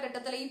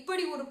காலகட்டத்தில்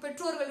இப்படி ஒரு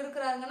பெற்றோர்கள்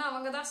இருக்கிறாங்கன்னா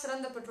அவங்கதான்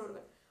சிறந்த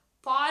பெற்றோர்கள்.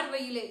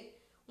 பார்வையிலே,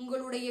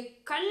 உங்களுடைய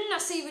கண்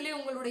அசைவிலே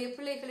உங்களுடைய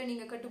பிள்ளைகளை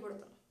நீங்க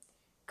கட்டுப்படுத்தணும்.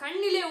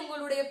 கண்ணிலே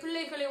உங்களுடைய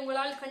பிள்ளைகளை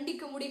உங்களால்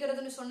கண்டிக்க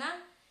முடிகிறதுன்னு சொன்னா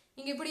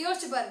நீங்க இப்படி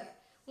யோசிச்சு பாருங்க.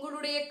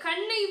 உங்களுடைய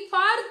கண்ணை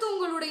பார்த்து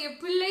உங்களுடைய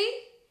பிள்ளை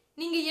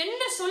நீங்க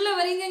என்ன சொல்ல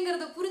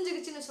வரீங்கிறத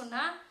புரிஞ்சுக்கிச்சுன்னு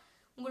சொன்னா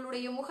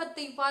உங்களுடைய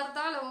முகத்தை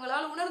பார்த்தால்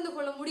அவங்களால் உணர்ந்து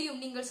கொள்ள முடியும்.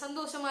 நீங்கள்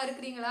சந்தோஷமா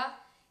இருக்கிறீங்களா,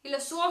 இல்ல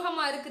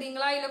சோகமா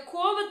இருக்கிறீங்களா, இல்ல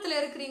கோபத்துல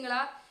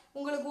இருக்கிறீங்களா,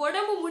 உங்களுக்கு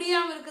உடம்பு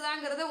முடியாம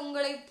இருக்குதாங்கிறத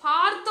உங்களை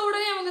பார்த்த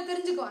உடனே அவங்க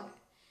தெரிஞ்சுக்குவாங்க.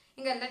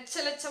 இங்க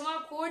லட்ச லட்சமா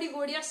கோடி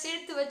கோடியா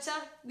சேர்த்து வச்சா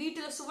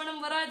வீட்டுல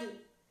சுவனம் வராது.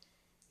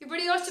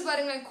 இப்படி யோசிச்சு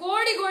பாருங்க.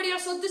 கோடி கோடியா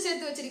சொத்து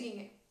சேர்த்து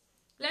வச்சிருக்கீங்க,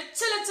 லட்ச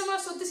லட்சமா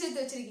சொத்து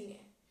சேர்த்து வச்சிருக்கீங்க.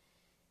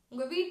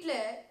 உங்க வீட்டுல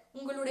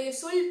உங்களுடைய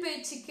சொல்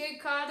பேச்சு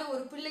கேட்காத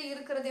ஒரு பிள்ளை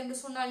இருக்கிறது என்று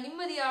சொன்னால்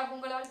நிம்மதியாக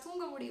உங்களால்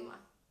தூங்க முடியுமா?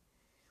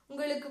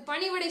 உங்களுக்கு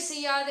பணிவிடை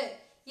செய்யாத,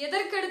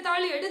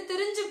 எதற்கெடுத்தாலும்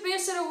எடுத்தெறிஞ்சு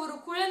பேசுற ஒரு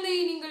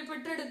குழந்தையை நீங்கள்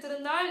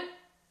பெற்றெடுத்திருந்தால்,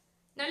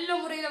 நல்ல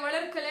முறையில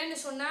வளர்க்கலன்னு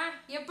சொன்னா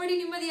எப்படி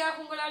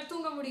நிம்மதியாக உங்களால்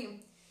தூங்க முடியும்?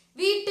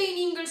 வீட்டை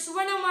நீங்கள்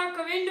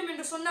சுவனமாக்க வேண்டும்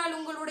என்று சொன்னால்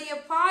உங்களுடைய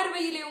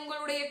பார்வையிலே,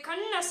 உங்களுடைய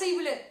கண்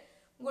அசைவுல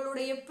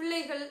உங்களுடைய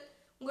பிள்ளைகள்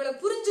உங்களை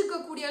புரிஞ்சுக்க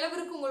கூடிய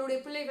அளவிற்கு உங்களுடைய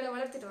பிள்ளைகளை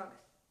வளர்த்துடுவாங்க.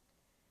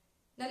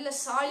 நல்ல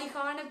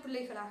சாலிகான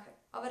பிள்ளைகளாக,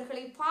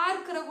 அவர்களை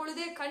பார்க்கிற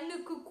பொழுதே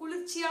கண்ணுக்கு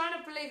குளிர்ச்சியான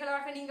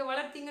பிள்ளைகளாக நீங்க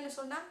வளர்த்தீங்கன்னு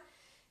சொன்னா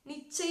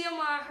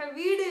நிச்சயமாக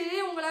வீடு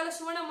உங்களால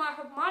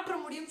சுவனமாக மாற்ற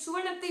முடியும்,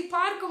 சுவனத்தை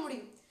பார்க்க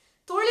முடியும்.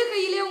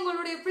 தொழுகையிலே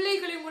உங்களுடைய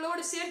பிள்ளைகளை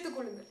உங்களோடு சேர்த்துக்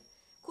கொள்ளுங்கள்.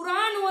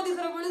 குர்ஆன்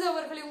ஓதுகிற பொழுது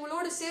அவர்களை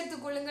உங்களோடு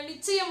சேர்த்துக் கொள்ளுங்கள்.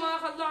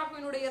 நிச்சயமாக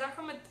அல்லாஹ்வினுடைய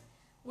ரஹமத்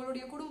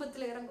உங்களுடைய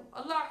குடும்பத்தில் இறங்கும்.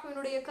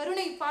 அல்லாஹ்வினுடைய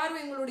கருணை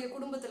பார்வை உங்களுடைய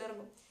குடும்பத்தில்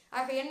இறங்கும்.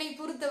 ஆக என்னை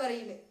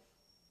பொறுத்தவரையிலே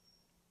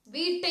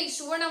வீட்டை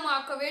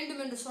சுவனமாக்க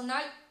வேண்டும் என்று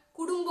சொன்னால்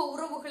குடும்ப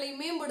உறவுகளை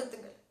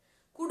மேம்படுத்துங்கள்,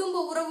 குடும்ப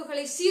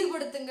உறவுகளை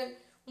சீர்படுத்துங்கள்.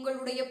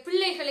 உங்களுடைய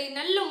பிள்ளைகளை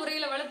நல்ல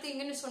முறையில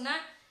வளர்த்தீங்கன்னு சொன்னா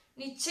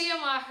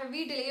நிச்சயமாக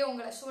வீட்டிலேயே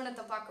உங்களை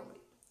சுவனத்தை பார்க்க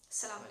முடியும்.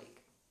 அஸ்ஸலாமு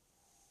அலைக்கும்.